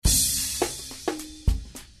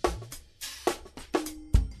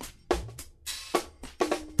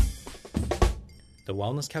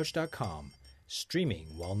thewellnesscouch.com, streaming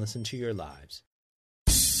wellness into your lives.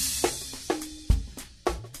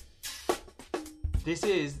 This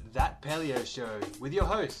is That Paleo Show with your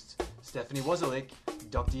hosts, Stephanie Wozalik,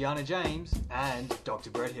 Dr. Yana James, and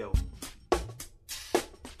Dr. Brett Hill.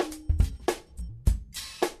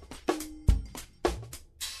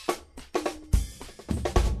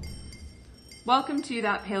 Welcome to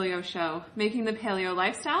That Paleo Show, making the paleo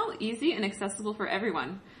lifestyle easy and accessible for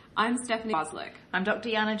everyone. I'm Stephanie Wozlik. I'm Dr.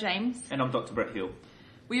 Yana James. And I'm Dr. Brett Hill.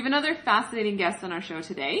 We have another fascinating guest on our show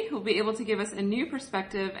today who will be able to give us a new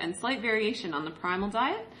perspective and slight variation on the primal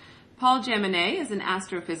diet. Paul Jaminet is an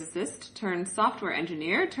astrophysicist turned software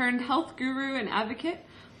engineer turned health guru and advocate.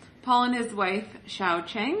 Paul and his wife, Xiao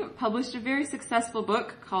Cheng, published a very successful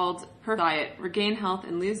book called Perfect Diet, Regain Health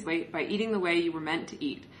and Lose Weight by Eating the Way You Were Meant to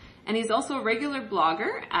Eat. And he's also a regular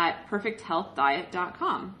blogger at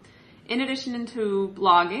perfecthealthdiet.com. In addition to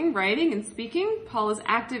blogging, writing, and speaking, Paul is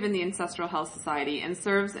active in the Ancestral Health Society and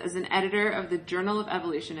serves as an editor of the Journal of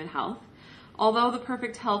Evolution and Health. Although the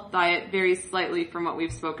Perfect Health Diet varies slightly from what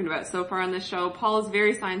we've spoken about so far on this show, Paul is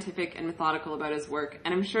very scientific and methodical about his work,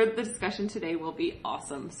 and I'm sure that the discussion today will be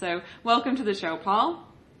awesome. So welcome to the show, Paul.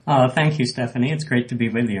 Oh, thank you, Stephanie. It's great to be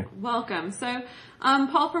with you. Welcome. So,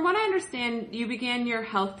 Paul, from what I understand, you began your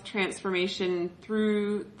health transformation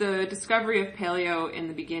through the discovery of paleo in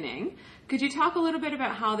the beginning. Could you talk a little bit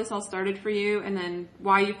about how this all started for you and then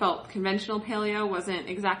why you felt conventional paleo wasn't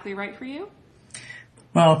exactly right for you?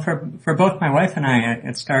 Well, for both my wife and I,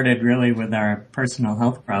 it started really with our personal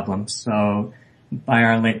health problems. So by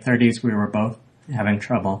our late 30s, we were both having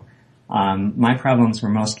trouble. My problems were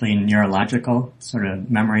mostly neurological, sort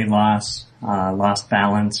of memory loss, lost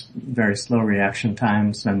balance, very slow reaction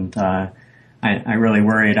times, and I really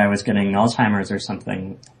worried I was getting Alzheimer's or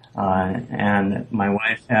something. And my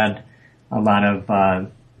wife had a lot of,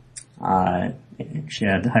 she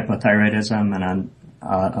had hypothyroidism and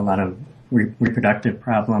a lot of reproductive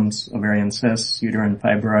problems, ovarian cysts, uterine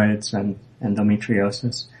fibroids, and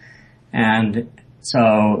endometriosis. And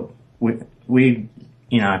so we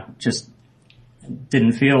just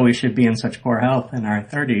didn't feel we should be in such poor health in our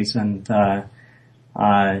 30s, and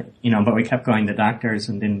but we kept going to doctors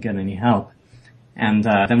and didn't get any help. And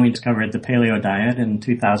then we discovered the paleo diet in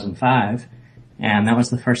 2005, and that was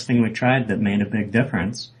the first thing we tried that made a big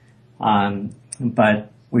difference.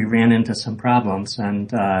 But we ran into some problems, and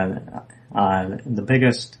the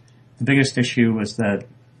biggest issue was that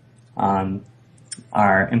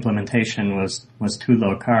our implementation was too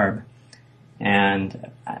low carb.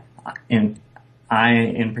 And I,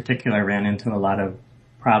 in particular, ran into a lot of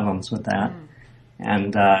problems with that.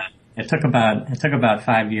 And it took about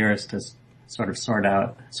 5 years to sort of sort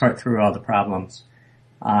through all the problems.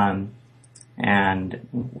 But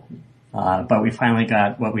we finally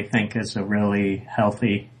got what we think is a really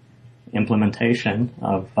healthy implementation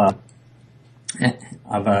of a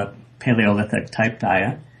Paleolithic type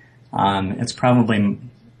diet. It's probably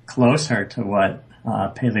closer to what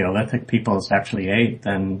Paleolithic peoples actually ate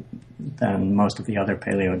than most of the other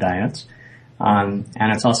paleo diets. And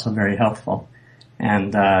it's also very helpful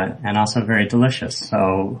and also very delicious.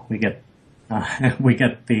 So we get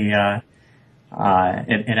the,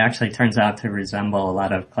 it actually turns out to resemble a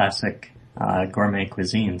lot of classic, gourmet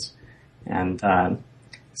cuisines. And,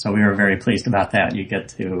 so we were very pleased about that. You get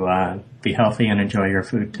to, be healthy and enjoy your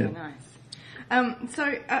food too. Nice.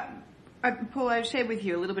 Paul, I've shared with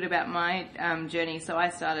you a little bit about my journey. So I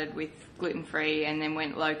started with gluten-free and then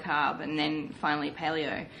went low carb and then finally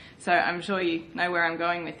paleo. So I'm sure you know where I'm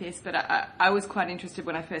going with this, but I was quite interested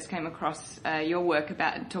when I first came across your work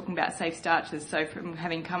about talking about safe starches. So from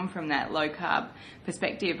having come from that low carb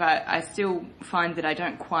perspective, I still find that I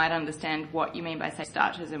don't quite understand what you mean by safe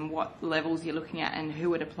starches and what levels you're looking at and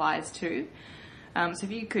who it applies to. So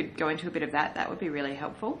if you could go into a bit of that, that would be really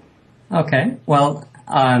helpful. Okay. Well,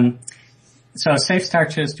 so safe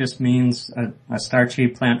starches just means a starchy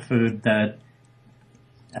plant food that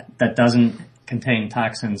doesn't contain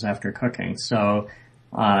toxins after cooking. So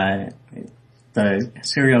the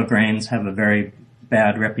cereal grains have a very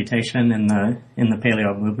bad reputation in the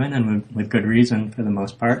paleo movement, and with good reason for the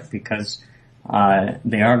most part, because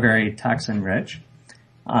they are very toxin rich.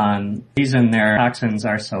 The reason their toxins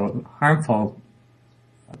are so harmful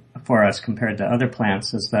for us compared to other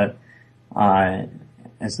plants is that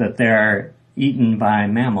they're eaten by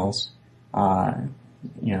mammals,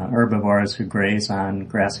 herbivores who graze on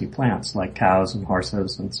grassy plants like cows and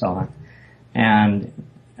horses and so on. And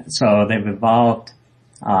so they've evolved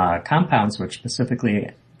compounds which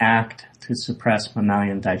specifically act to suppress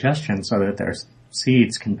mammalian digestion so that their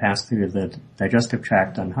seeds can pass through the digestive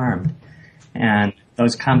tract unharmed. And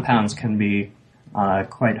those compounds can be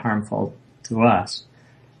quite harmful to us.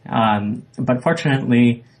 But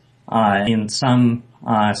fortunately, in some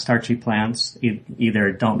starchy plants,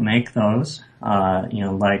 either don't make those,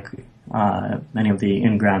 like many of the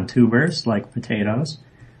in-ground tubers, like potatoes,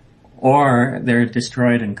 or they're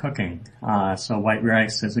destroyed in cooking. So white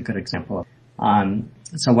rice is a good example.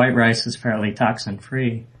 So white rice is fairly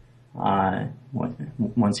toxin-free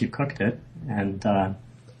once you've cooked it, and so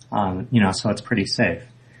it's pretty safe.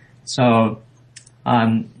 So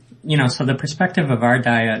so the perspective of our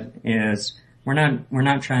diet is we're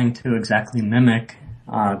not trying to exactly mimic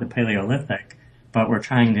the Paleolithic, but we're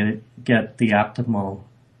trying to get the optimal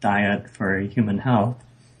diet for human health.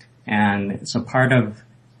 And so part of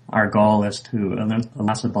our goal is to eliminate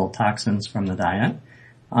possible toxins from the diet,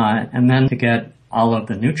 and then to get all of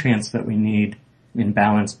the nutrients that we need in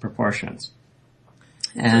balanced proportions.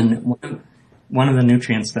 And one of the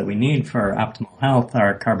nutrients that we need for optimal health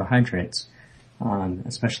are carbohydrates,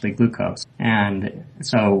 especially glucose. And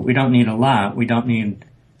so we don't need a lot. We don't need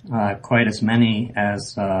quite as many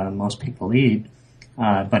as most people eat,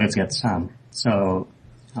 but it's get some. So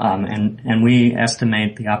and we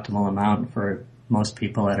estimate the optimal amount for most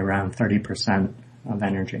people at around 30% of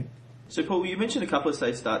energy. So, Paul, you mentioned a couple of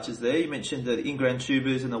safe starches there. You mentioned the in-ground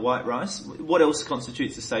tubers and the white rice. What else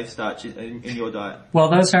constitutes a safe starch in your diet? Well,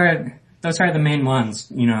 those are the main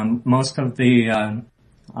ones. Most of the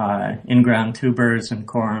in-ground tubers and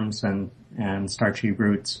corms and starchy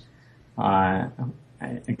roots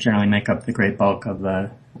generally make up the great bulk of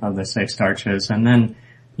the safe starches. And then,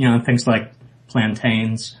 things like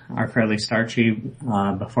plantains are fairly starchy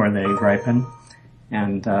before they ripen,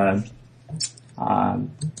 and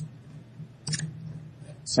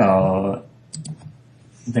so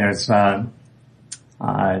there's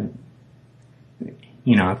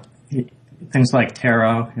things like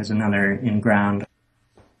taro is another in-ground.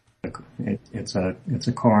 It's a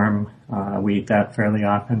corm. We eat that fairly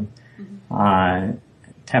often.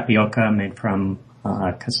 Tapioca made from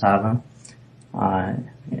cassava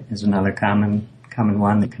is another common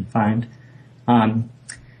one that you can find.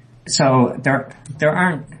 So there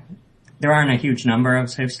aren't a huge number of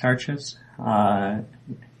safe starches. There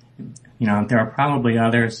are probably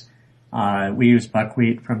others. We use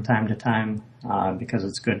buckwheat from time to time because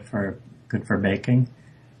it's good for baking.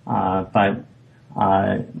 But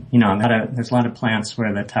there's a lot of plants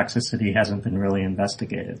where the toxicity hasn't been really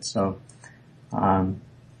investigated. So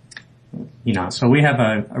so we have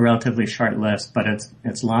a relatively short list, but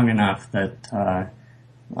it's long enough that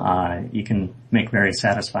you can make very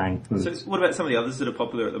satisfying foods. So what about some of the others that are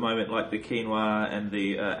popular at the moment, like the quinoa and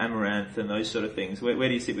the amaranth and those sort of things? Where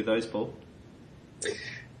do you sit with those, Paul?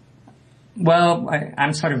 Well,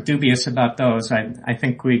 I'm sort of dubious about those. I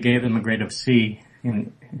think we gave them a grade of C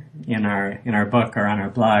in our book or on our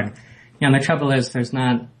blog. The trouble is there's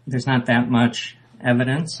not that much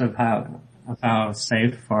evidence of how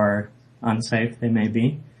safe or unsafe they may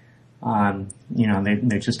be.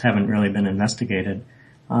 They just haven't really been investigated.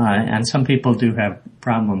 And some people do have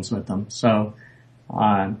problems with them. So,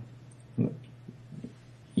 I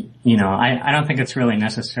don't think it's really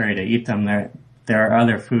necessary to eat them. There are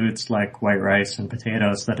other foods like white rice and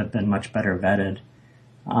potatoes that have been much better vetted.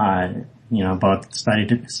 Both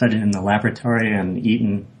studied in the laboratory and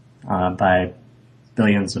eaten, by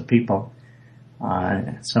billions of people.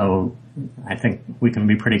 So I think we can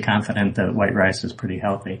be pretty confident that white rice is pretty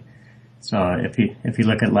healthy. So if you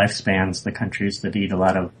look at lifespans, the countries that eat a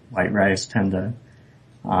lot of white rice tend to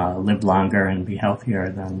live longer and be healthier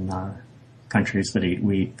than countries that eat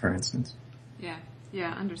wheat, for instance.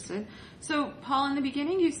 Yeah, understood. So, Paul, in the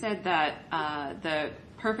beginning you said that the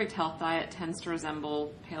perfect health diet tends to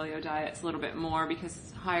resemble paleo diets a little bit more because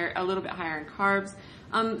it's a little bit higher in carbs.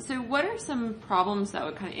 So what are some problems that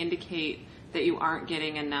would kind of indicate that you aren't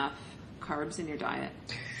getting enough carbs in your diet?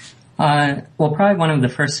 Well, probably one of the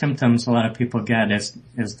first symptoms a lot of people get is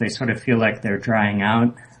they sort of feel like they're drying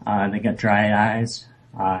out. They get dry eyes,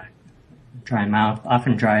 dry mouth.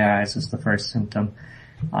 Often dry eyes is the first symptom.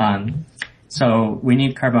 So we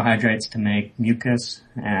need carbohydrates to make mucus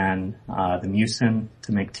and the mucin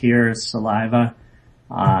to make tears, saliva,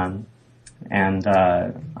 and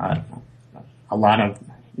a lot of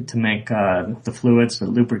to make the fluids that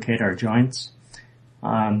lubricate our joints.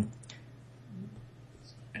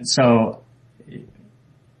 So,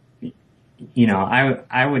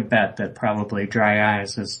 I would bet that probably dry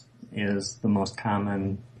eyes is the most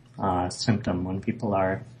common symptom when people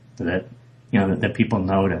that people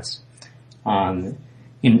notice.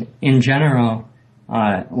 In general,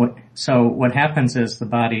 what happens is the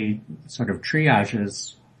body sort of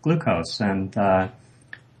triages glucose, and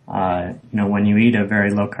when you eat a very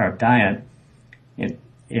low carb diet,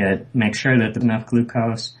 it makes sure that there's enough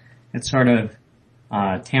glucose. It sort of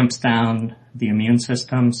tamps down the immune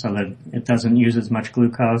system so that it doesn't use as much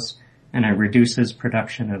glucose, and it reduces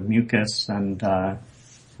production of mucus and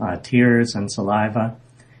tears and saliva.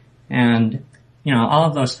 And, all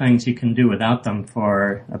of those things you can do without them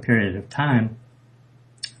for a period of time,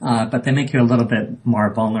 but they make you a little bit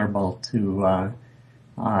more vulnerable to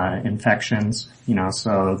infections.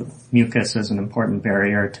 So mucus is an important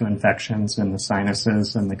barrier to infections in the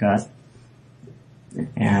sinuses and the gut.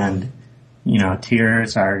 And,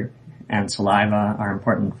 tears and saliva are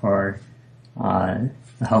important for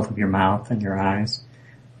the health of your mouth and your eyes.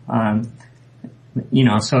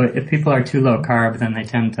 So if people are too low carb, then they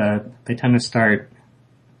tend to start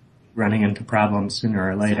running into problems sooner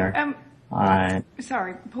or later.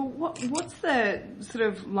 Sorry, Paul, what's the sort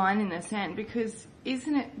of line in the sand? Because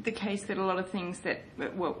isn't it the case that a lot of things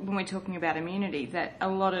when we're talking about immunity, that a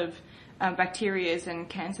lot of bacteria and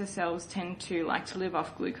cancer cells tend to like to live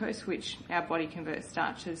off glucose, which our body converts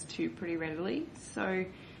starches to pretty readily. So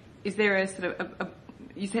is there a sort of,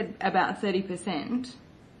 you said about 30%.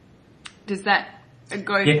 Does that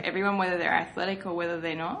go for everyone, whether they're athletic or whether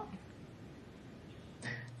they're not?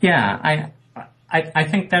 Yeah, I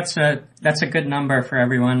think that's a good number for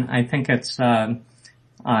everyone. I think it's, there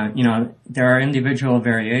are individual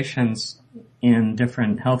variations in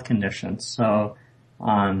different health conditions. So,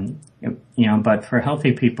 but for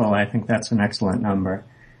healthy people, I think that's an excellent number.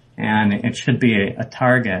 And it should be a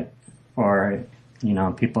target for,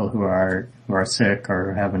 people who are sick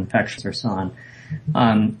or have infections or so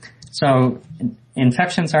on. So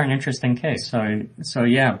infections are an interesting case. So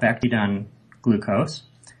yeah, back on glucose.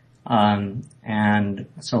 And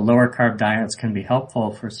so lower carb diets can be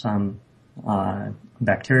helpful for some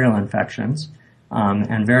bacterial infections,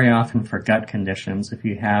 and very often for gut conditions. If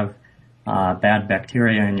you have bad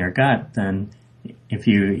bacteria in your gut, then if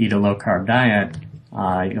you eat a low carb diet,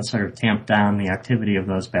 you'll sort of tamp down the activity of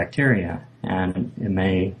those bacteria, and it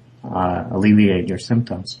may alleviate your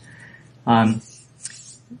symptoms.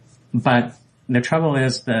 But the trouble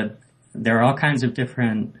is that there are all kinds of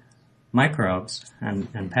different microbes and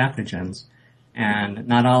pathogens, and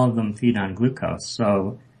not all of them feed on glucose.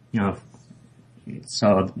 So,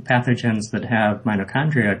 so pathogens that have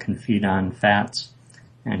mitochondria can feed on fats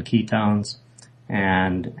and ketones,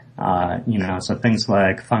 and, so things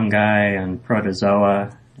like fungi and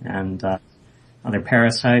protozoa and, other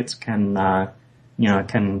parasites can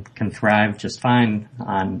thrive just fine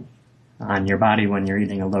on your body when you're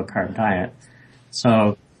eating a low carb diet.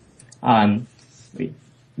 So, so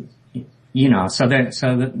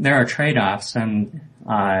there are trade-offs, and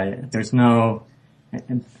there's no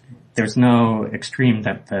extreme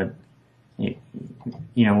that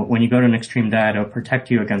when you go to an extreme diet, it'll protect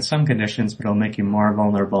you against some conditions, but it'll make you more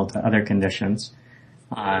vulnerable to other conditions.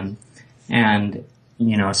 And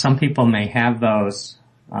some people may have those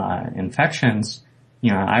infections.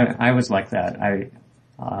 I was like that. I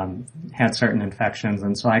had certain infections,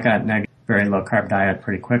 and so I got very low carb diet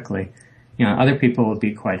pretty quickly. Other people will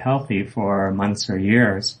be quite healthy for months or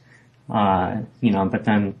years, but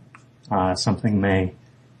then something may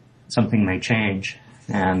change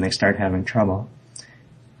and they start having trouble.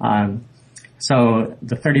 So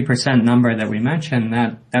the 30% number that we mentioned,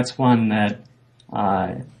 that's one that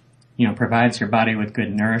provides your body with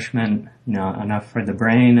good nourishment, enough for the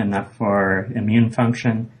brain, enough for immune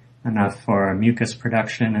function, enough for mucus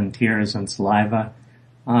production and tears and saliva,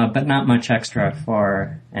 but not much extra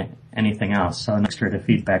for anything else, so an extra to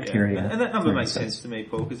feed bacteria. Yeah. And that number makes sense to me,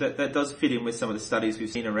 Paul, because that does fit in with some of the studies we've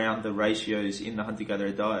seen around the ratios in the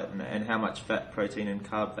hunter-gatherer diet and how much fat, protein and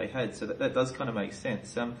carb they had. So that does kind of make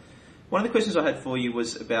sense. One of the questions I had for you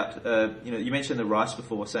was about, you mentioned the rice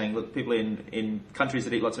before, saying, look, people in countries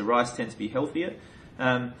that eat lots of rice tend to be healthier.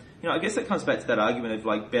 I guess that comes back to that argument of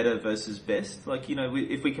like better versus best. Like,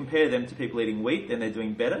 if we compare them to people eating wheat, then they're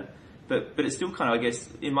doing better. But it's still kind of, I guess,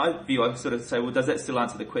 in my view, I sort of say, well, does that still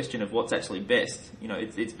answer the question of what's actually best?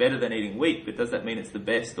 It's better than eating wheat, but does that mean it's the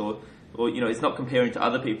best? Or it's not comparing to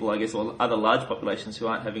other people, I guess, or other large populations who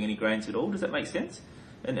aren't having any grains at all. Does that make sense?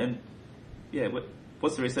 And yeah,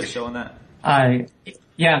 what's the research show on that?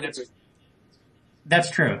 Yeah,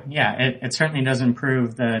 that's true. Yeah, it certainly doesn't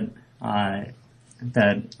prove that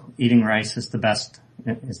eating rice is the best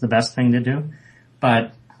thing to do,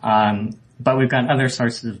 but we've got other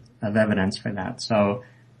sources of evidence for that. So,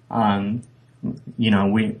 we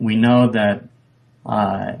know that,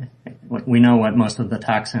 we know what most of the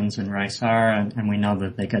toxins in rice are, and we know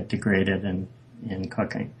that they get degraded in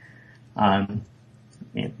cooking. So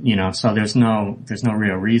there's no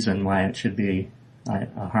real reason why it should be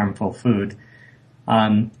a harmful food.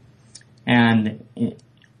 And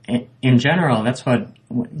in general, that's what,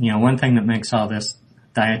 one thing that makes all this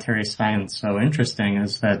dietary science so interesting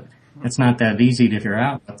is that it's not that easy to figure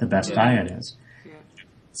out what the best diet is. Yeah.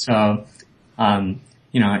 So,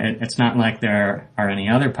 it's not like there are any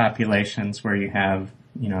other populations where you have,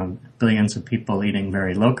 billions of people eating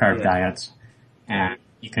very low carb diets, and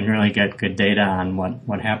you can really get good data on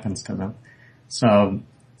what happens to them. So,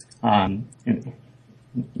 and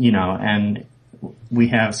we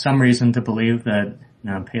have some reason to believe that,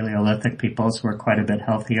 Paleolithic peoples were quite a bit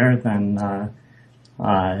healthier than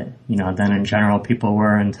in general people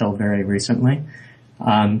were until very recently.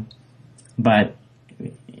 But,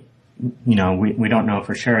 we don't know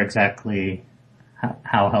for sure exactly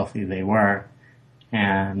how healthy they were.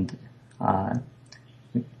 And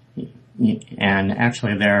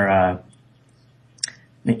actually there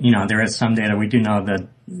is some data. We do know that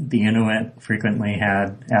the Inuit frequently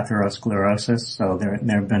had atherosclerosis, so there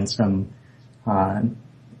have been some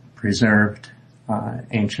preserved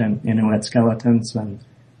ancient Inuit skeletons and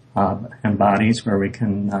bodies where we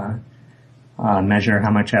can measure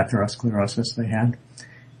how much atherosclerosis they had.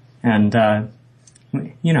 And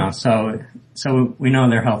so we know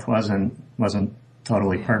their health wasn't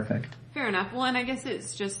totally perfect. Fair enough. Well, and I guess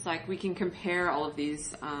it's just like we can compare all of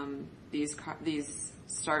these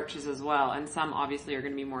starches as well, and some obviously are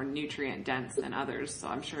going to be more nutrient dense than others. So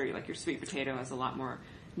I'm sure like your sweet potato has a lot more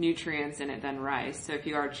nutrients in it than rice. So if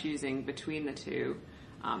you are choosing between the two,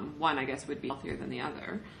 one I guess would be healthier than the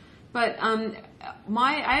other. But I'm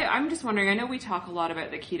just wondering, I know we talk a lot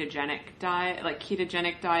about the ketogenic diet,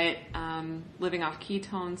 living off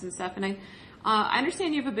ketones and stuff, and I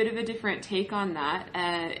understand you have a bit of a different take on that,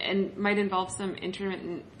 and might involve some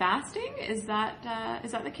intermittent fasting. Is that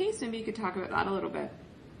the case? Maybe you could talk about that a little bit.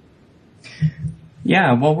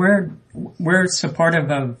 Yeah, well, we're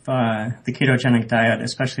supportive of the ketogenic diet,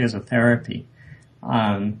 especially as a therapy.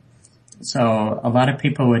 So a lot of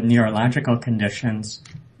people with neurological conditions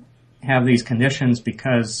have these conditions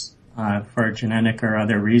because for genetic or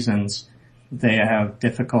other reasons they have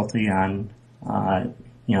difficulty on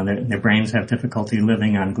their brains have difficulty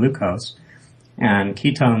living on glucose, and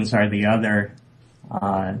ketones are the other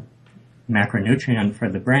macronutrient for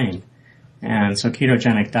the brain. And so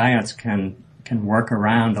ketogenic diets can work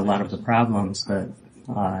around a lot of the problems that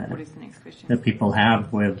that people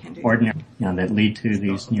have with ordinary, that lead to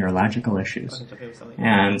these neurological issues.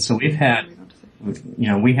 And so we have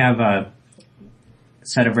a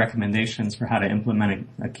set of recommendations for how to implement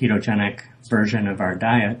a ketogenic version of our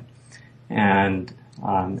diet, and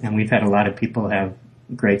we've had a lot of people have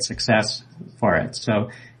great success for it. So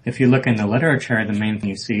if you look in the literature, the main thing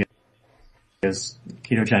you see is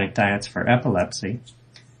ketogenic diets for epilepsy,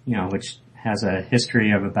 which has a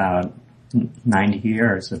history of about 90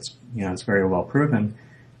 years. It's very well proven,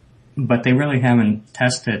 but they really haven't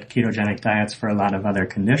tested ketogenic diets for a lot of other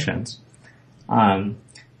conditions. In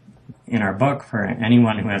our book, for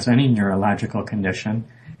anyone who has any neurological condition,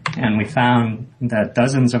 and we found that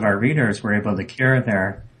dozens of our readers were able to cure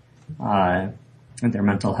their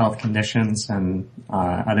mental health conditions and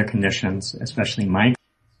other conditions, especially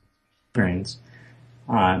migraines,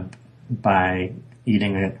 by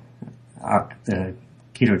eating the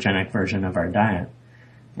ketogenic version of our diet.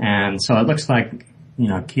 And so it looks like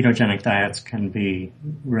ketogenic diets can be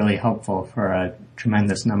really helpful for a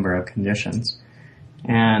tremendous number of conditions.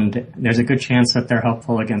 And there's a good chance that they're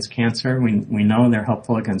helpful against cancer. We know they're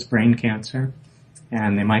helpful against brain cancer,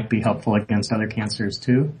 and they might be helpful against other cancers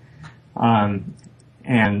too.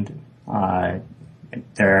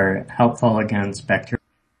 They're helpful against bacteria,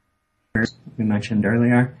 we mentioned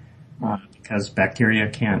earlier, because bacteria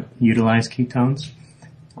can't utilize ketones.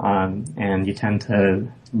 And you tend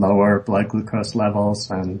to lower blood glucose levels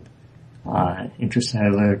and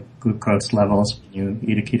intracellular glucose levels when you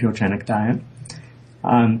eat a ketogenic diet.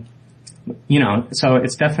 So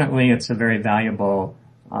it's a very valuable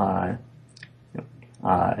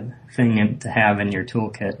thing to have in your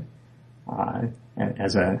toolkit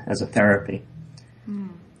as a therapy.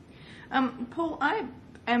 Paul, I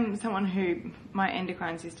am someone who my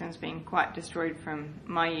endocrine system's been quite destroyed from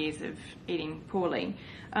my years of eating poorly.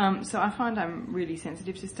 So I find I'm really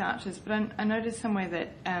sensitive to starches, but I noticed somewhere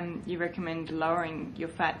that you recommend lowering your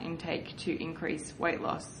fat intake to increase weight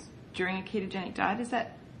loss during a ketogenic diet. Is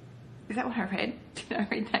that what I read? Did I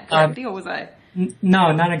read that correctly, or was I?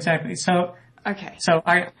 No, not exactly. So okay. So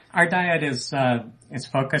our diet is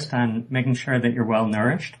focused on making sure that you're well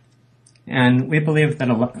nourished, and we believe that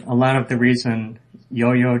a lot of the reason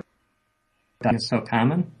yo-yo diet is so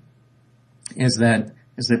common is that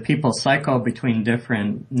people cycle between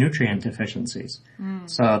different nutrient deficiencies.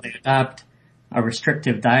 So they adopt a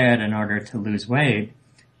restrictive diet in order to lose weight,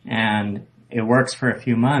 and it works for a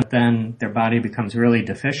few months, then their body becomes really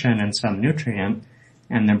deficient in some nutrient,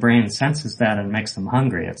 and their brain senses that and makes them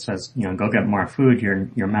hungry. It says, go get more food, you're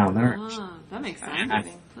malnourished. Ah, that makes sense.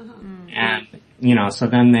 And, so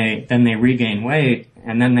then they regain weight,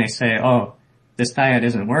 and then they say, oh, this diet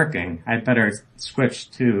isn't working. I'd better switch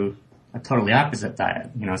to a totally opposite diet.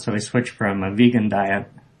 So they switch from a vegan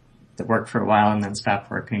diet that worked for a while and then stopped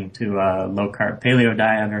working to a low carb paleo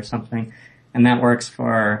diet or something. And that works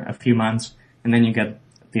for a few months, and then you get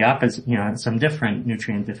the opposite, some different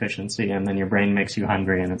nutrient deficiency, and then your brain makes you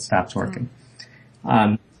hungry and it stops working.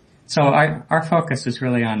 So our focus is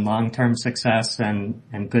really on long-term success and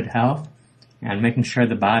good health, and making sure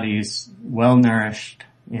the body's well nourished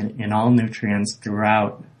in all nutrients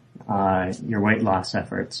throughout your weight loss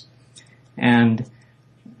efforts. And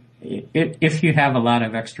if you have a lot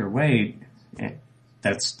of extra weight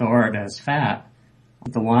that's stored as fat,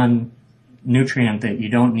 the one nutrient that you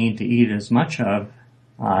don't need to eat as much of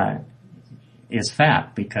is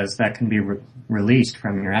fat, because that can be released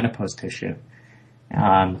from your adipose tissue.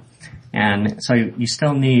 And so you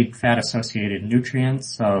still need fat-associated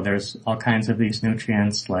nutrients. So there's all kinds of these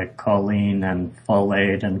nutrients like choline and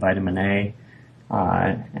folate and vitamin A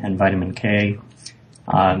and vitamin K.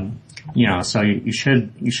 So you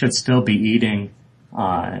should still be eating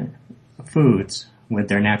foods with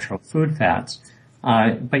their natural food fats,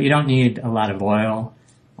 but you don't need a lot of oil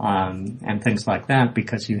and things like that,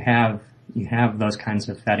 because you have those kinds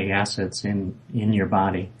of fatty acids in your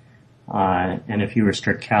body. And if you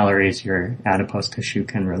restrict calories, your adipose tissue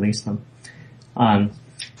can release them.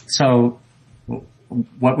 So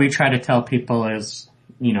what we try to tell people is,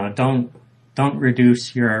 don't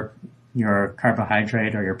reduce your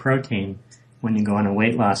carbohydrate or your protein when you go on a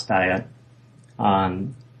weight loss diet.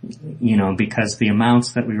 Because the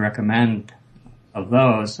amounts that we recommend of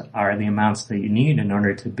those are the amounts that you need in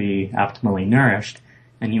order to be optimally nourished,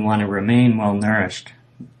 and you want to remain well nourished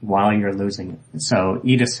while you're losing it. So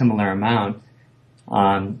eat a similar amount.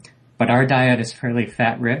 But our diet is fairly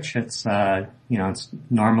fat rich. It's, it's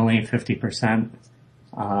normally 50%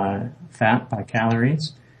 fat by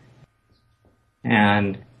calories.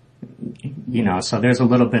 And, so there's a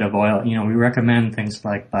little bit of oil. We recommend things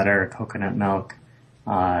like butter, coconut milk,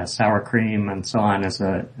 sour cream, and so on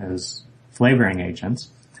as flavoring agents.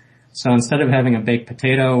 So instead of having a baked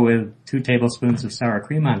potato with 2 tablespoons of sour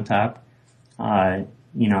cream on top, as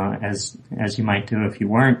you might do if you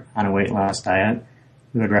weren't on a weight loss diet,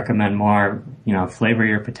 we would recommend more, flavor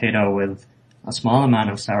your potato with a small amount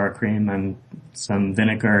of sour cream and some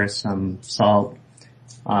vinegar, some salt,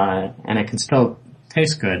 and it can still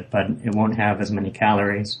taste good, but it won't have as many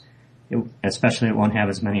calories. Especially it won't have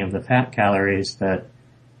as many of the fat calories that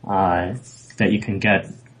you can get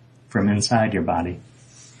from inside your body.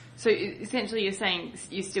 So essentially you're saying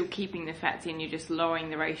you're still keeping the fats in, you're just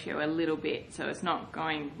lowering the ratio a little bit, so it's not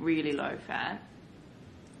going really low fat.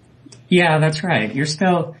 Yeah, that's right. You're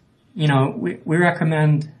still, we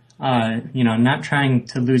recommend, not trying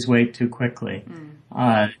to lose weight too quickly.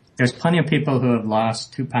 There's plenty of people who have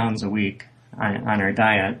lost 2 pounds a week on our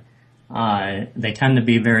diet. They tend to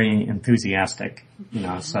be very enthusiastic,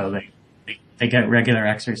 so they get regular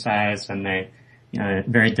exercise and they,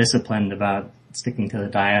 very disciplined about sticking to the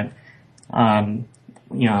diet.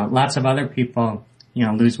 Lots of other people,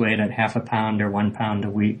 lose weight at half a pound or 1 pound a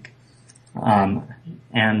week. And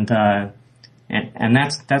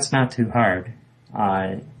that's not too hard.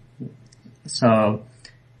 But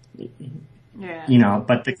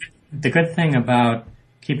the good thing about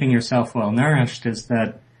keeping yourself well nourished is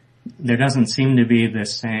that there doesn't seem to be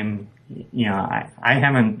this same, I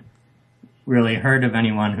haven't really heard of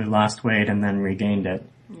anyone who lost weight and then regained it.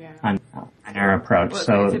 On our approach. Well,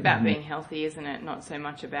 so it's about being healthy, isn't it? Not so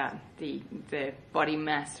much about the body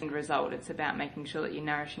mass and result. It's about making sure that you're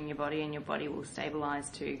nourishing your body, and your body will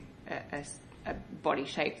stabilise to a body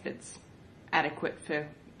shape that's adequate for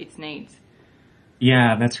its needs.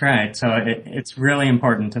 Yeah, that's right. So it's really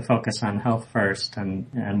important to focus on health first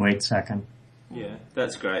and weight second. Yeah,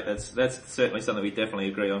 that's great. That's certainly something we definitely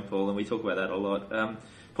agree on, Paul, and we talk about that a lot.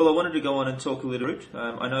 Paul, I wanted to go on and talk a little bit.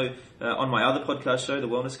 I know on my other podcast show, The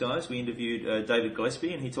Wellness Guys, we interviewed David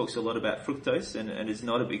Gillespie, and he talks a lot about fructose and is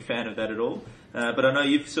not a big fan of that at all. But I know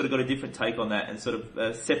you've sort of got a different take on that and sort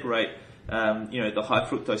of separate, the high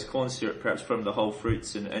fructose corn syrup perhaps from the whole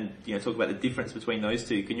fruits and talk about the difference between those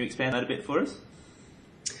two. Can you expand that a bit for us?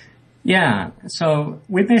 Yeah. So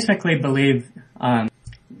we basically believe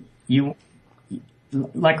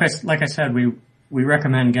like I said, we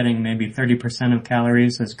recommend getting maybe 30% of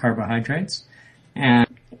calories as carbohydrates. And,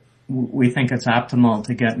 we think it's optimal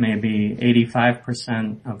to get maybe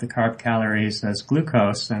 85% of the carb calories as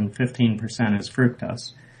glucose and 15% as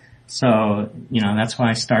fructose. So, that's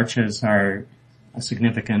why starches are a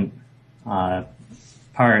significant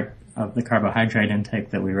part of the carbohydrate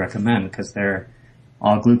intake that we recommend, because they're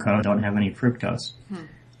all glucose, don't have any fructose.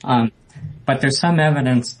 But there's some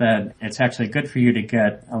evidence that it's actually good for you to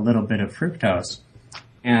get a little bit of fructose.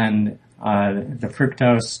 And the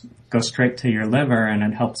fructose goes straight to your liver, and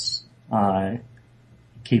it helps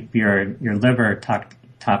keep your liver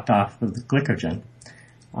topped off with glycogen.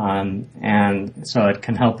 And so it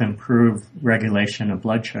can help improve regulation of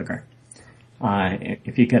blood sugar.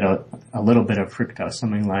 If you get a little bit of fructose,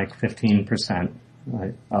 something like 15%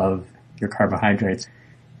 of your carbohydrates.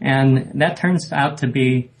 And that turns out to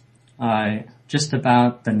be just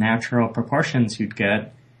about the natural proportions you'd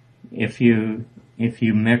get if you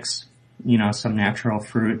mix, some natural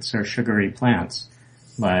fruits or sugary plants,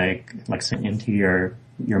 like into your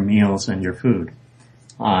meals and your food.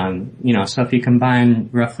 So if you combine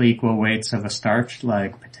roughly equal weights of a starch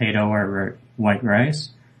like potato or white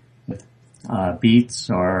rice with beets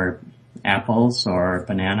or apples or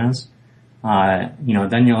bananas, then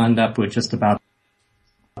you'll end up with just about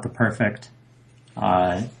the perfect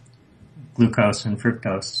glucose and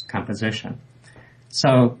fructose composition.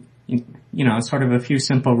 So, sort of a few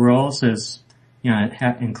simple rules is,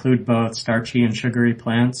 include both starchy and sugary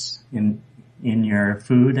plants in your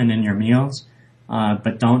food and in your meals,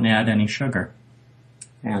 but don't add any sugar.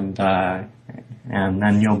 And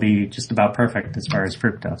then you'll be just about perfect as far as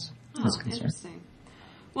fructose is concerned. Interesting.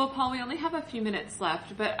 Well, Paul, we only have a few minutes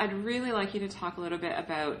left, but I'd really like you to talk a little bit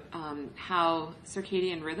about how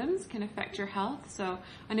circadian rhythms can affect your health. So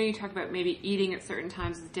I know you talk about maybe eating at certain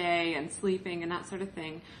times of the day and sleeping and that sort of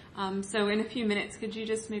thing. So in a few minutes, could you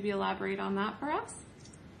just maybe elaborate on that for us?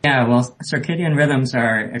 Yeah, well, circadian rhythms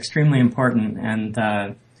are extremely important,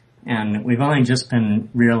 and we've only just been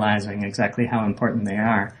realizing exactly how important they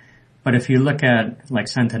are. But if you look at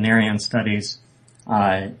centenarian studies,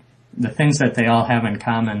 the things that they all have in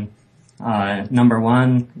common, number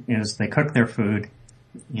one is they cook their food.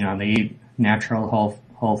 They eat natural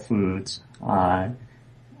whole foods.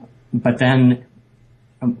 But then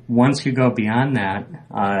once you go beyond that,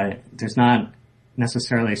 there's not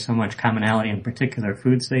necessarily so much commonality in particular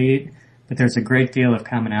foods they eat, but there's a great deal of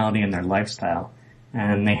commonality in their lifestyle.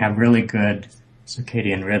 And they have really good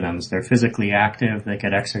circadian rhythms. They're physically active, they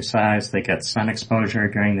get exercise, they get sun exposure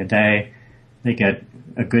during the day, they get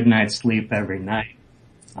a good night's sleep every night.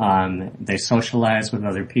 They socialize with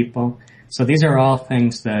other people. So these are all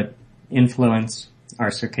things that influence our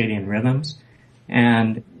circadian rhythms.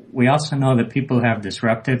 And we also know that people who have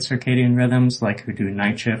disrupted circadian rhythms, like who do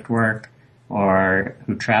night shift work or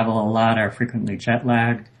who travel a lot, are frequently jet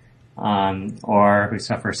lagged, or who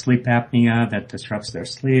suffer sleep apnea that disrupts their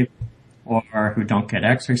sleep, or who don't get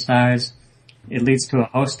exercise. It leads to a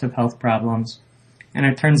host of health problems. And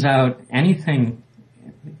it turns out anything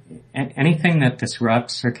that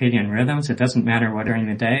disrupts circadian rhythms, it doesn't matter what during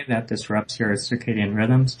the day, that disrupts your circadian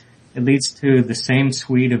rhythms, it leads to the same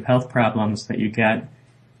suite of health problems that you get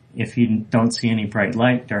if you don't see any bright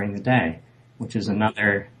light during the day, which is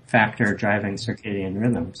another factor driving circadian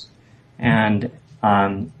rhythms. And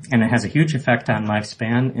it has a huge effect on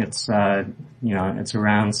lifespan. It's it's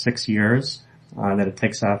around 6 years that it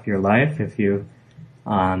takes off your life if you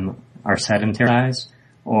are sedentary,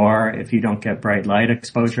 or if you don't get bright light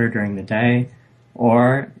exposure during the day,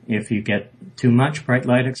 or if you get too much bright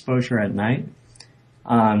light exposure at night.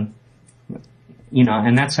 And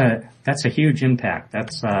that's a huge impact.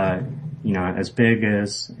 That's as big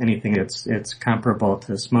as anything. It's comparable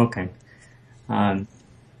to smoking.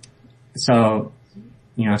 So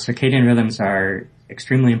circadian rhythms are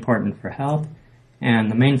extremely important for health, and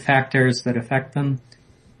the main factors that affect them: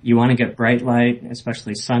 you want to get bright light,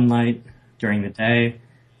 especially sunlight, during the day.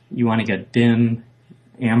 You want to get dim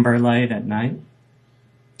amber light at night.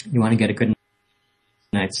 You want to get a good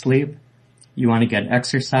night's sleep. You want to get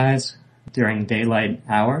exercise during daylight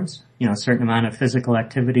hours, a certain amount of physical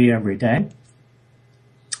activity every day.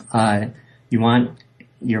 You want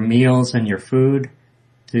your meals and your food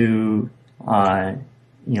to,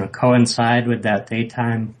 coincide with that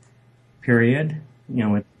daytime period,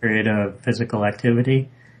 with the period of physical activity.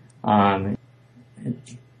 Don't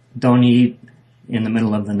eat in the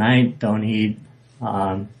middle of the night. Don't eat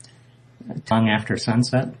long after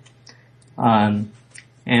sunset.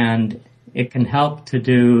 And it can help to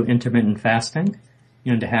do intermittent fasting,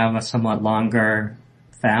 to have a somewhat longer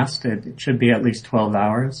fast. It should be at least 12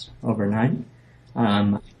 hours overnight.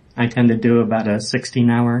 I tend to do about a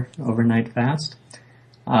 16-hour overnight fast.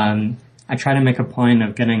 I I try to make a point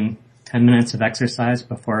of getting 10 minutes of exercise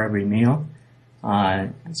before every meal.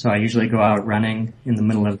 So I usually go out running in the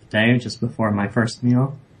middle of the day just before my first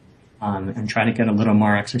meal, and try to get a little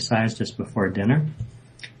more exercise just before dinner.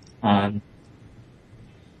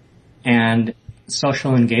 And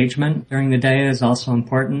social engagement during the day is also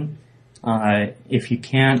important. If you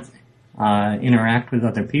can't interact with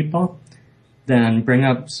other people, then bring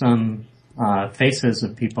up some faces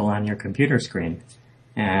of people on your computer screen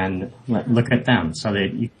and look at them so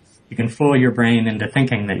that you can fool your brain into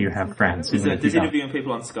thinking that you have friends. Does interviewing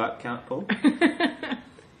people on Skype count, Paul?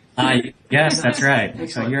 Yes, that's right.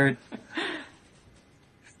 Excellent. So you're...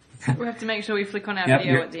 We have to make sure we flick on our Yep,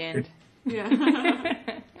 video at the end. Yeah.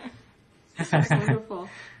 Wonderful.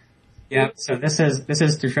 Yeah, so this is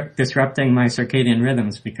disrupting my circadian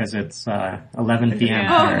rhythms because it's 11 p.m.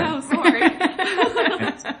 Oh, here. no, sorry.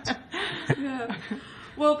 Yeah.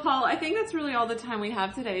 Well, Paul, I think that's really all the time we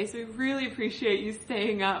have today, so we really appreciate you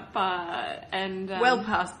staying up and... well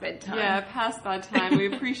past bedtime. Yeah, past bedtime.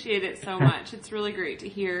 We appreciate it so much. It's really great to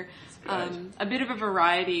hear a bit of a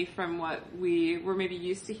variety from what we were maybe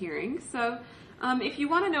used to hearing. So if you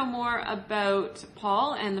want to know more about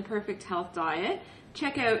Paul and the Perfect Health Diet,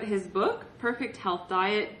 check out his book, Perfect Health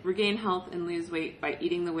Diet, Regain Health and Lose Weight by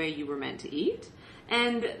Eating the Way You Were Meant to Eat.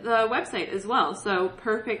 And the website as well, so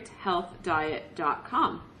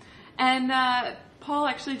perfecthealthdiet.com. And Paul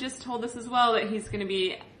actually just told us as well that he's going to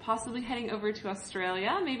be possibly heading over to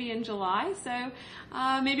Australia, maybe in July. So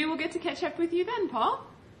maybe we'll get to catch up with you then, Paul.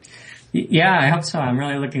 Yeah, I hope so. I'm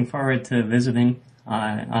really looking forward to visiting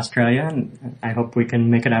Australia, and I hope we can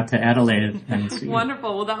make it out to Adelaide and see.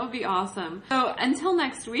 Wonderful. Well, that would be awesome. So until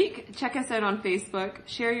next week, check us out on Facebook,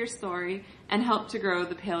 share your story, and help to grow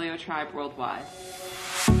the Paleo Tribe worldwide.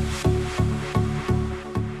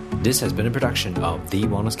 This has been a production of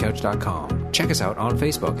TheWellnessCouch.com. Check us out on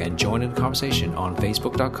Facebook and join in the conversation on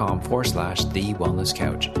Facebook.com/The Wellness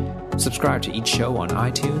Couch. Subscribe to each show on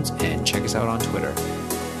iTunes and check us out on Twitter.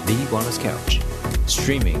 The Wellness Couch,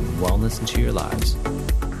 streaming wellness into your lives.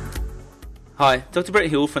 Hi, Dr. Brett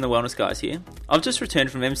Hill from the Wellness Guys here. I've just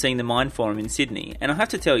returned from emceeing the Mind Forum in Sydney, and I have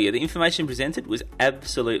to tell you, the information presented was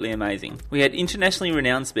absolutely amazing. We had internationally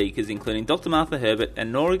renowned speakers including Dr. Martha Herbert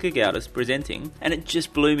and Nora Gagaudis presenting, and it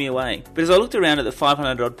just blew me away. But as I looked around at the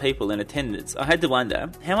 500 odd people in attendance, I had to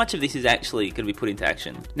wonder, how much of this is actually going to be put into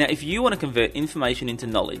action? Now, if you want to convert information into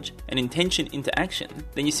knowledge and intention into action,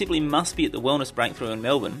 then you simply must be at the Wellness Breakthrough in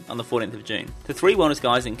Melbourne on the 14th of June. The three Wellness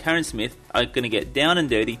Guys and Karen Smith are going to get down and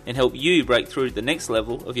dirty and help you break through to the next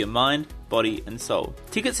level of your mind, body and soul.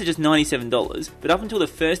 Tickets are just $97, but up until the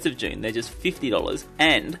 1st of June they're just $50,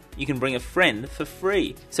 and you can bring a friend for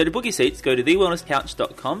free. So to book your seats, go to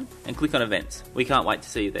thewellnesscouch.com and click on events. We can't wait to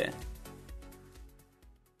see you there.